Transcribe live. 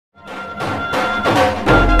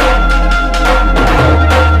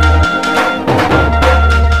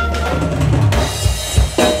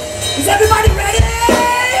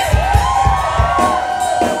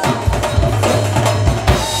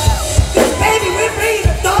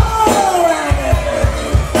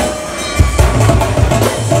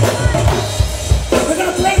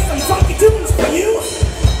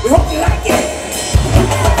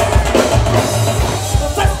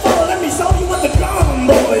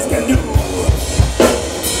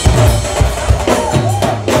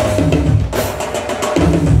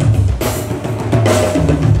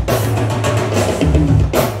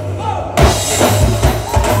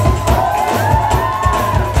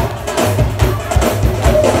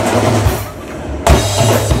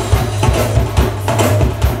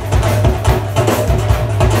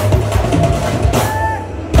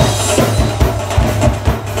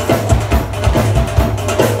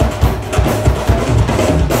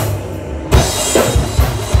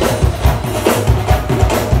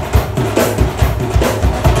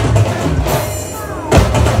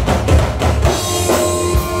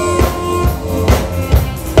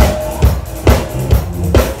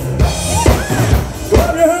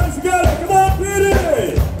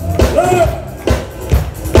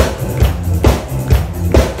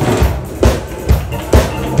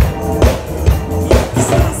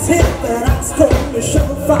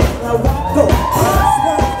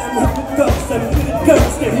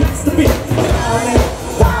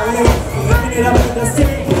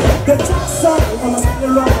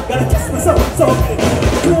So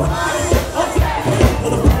too high, oh yeah.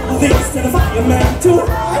 Well, the police and the fireman too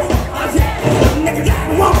high, oh yeah. Nigga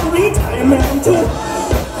got want to retire, man, too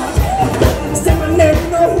high. Say my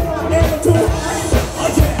name, know who I am, too high, oh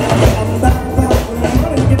yeah. I'm back,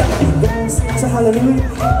 get up. Girl, say hallelujah.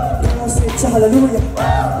 Girl, say hallelujah.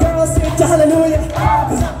 Girl, say hallelujah.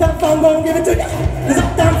 Cause that phone gon' give it to ya. Cause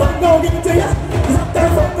that phone gon' give it to ya. Cause that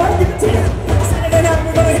phone gon' give it to ya. Saturday night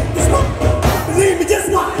we're gonna hit the spot. Believe me,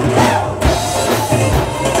 just watch.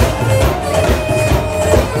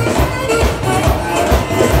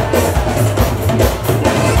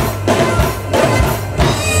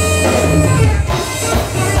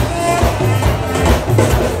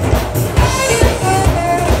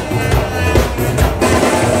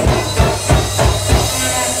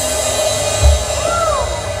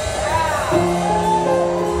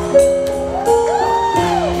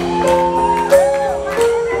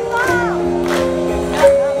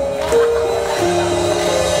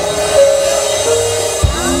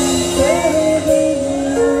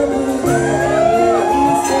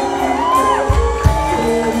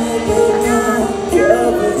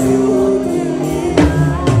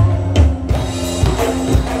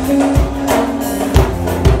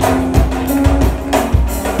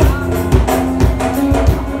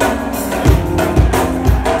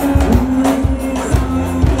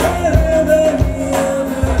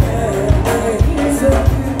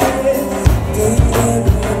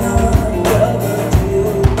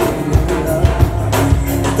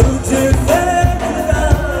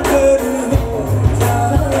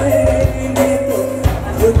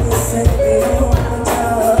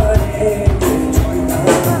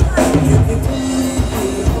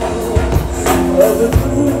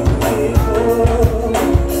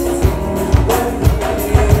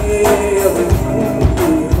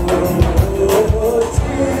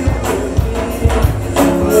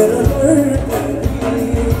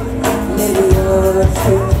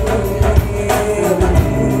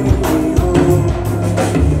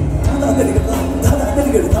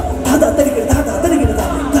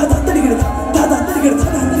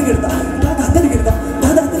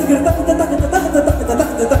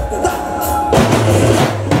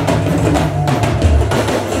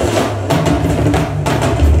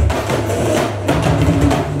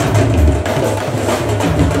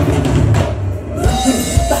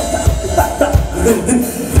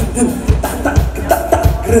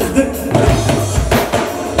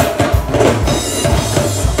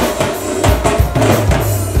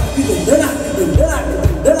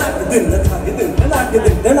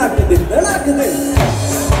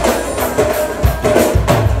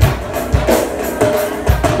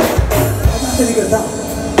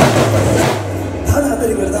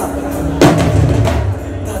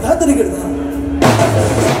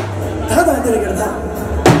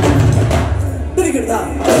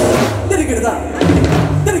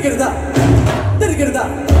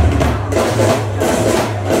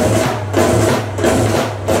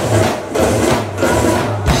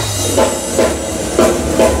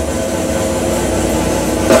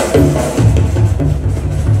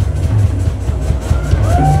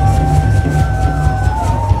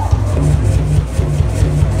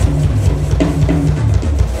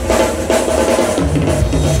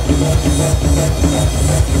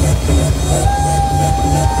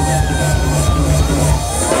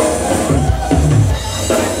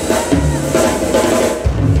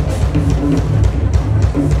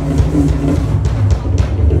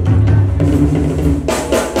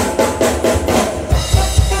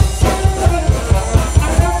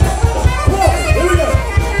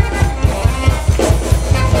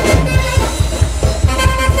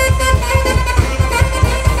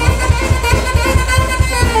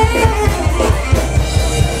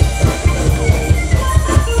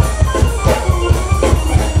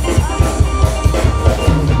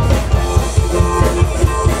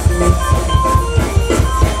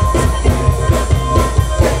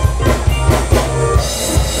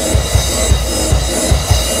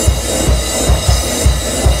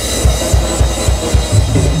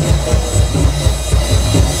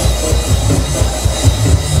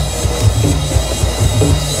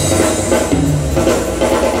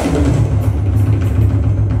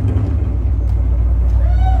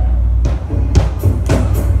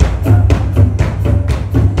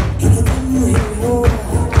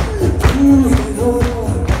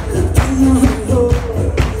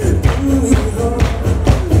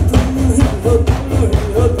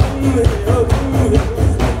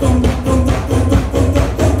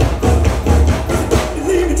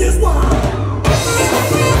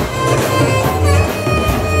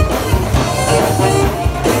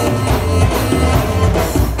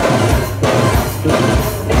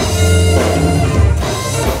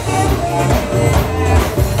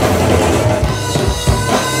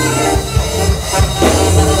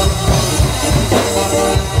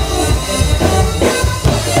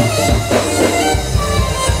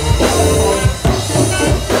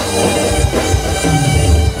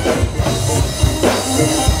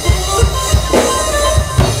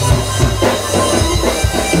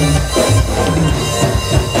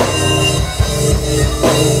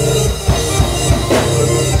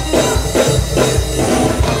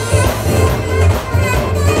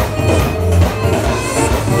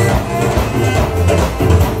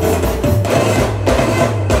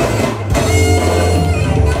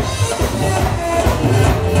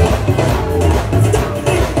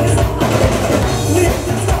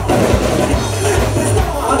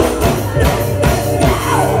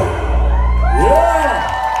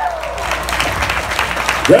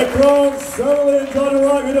 The crowd certainly enjoyed the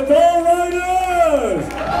ride with the Dhol Riderz.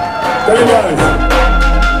 Thank you guys.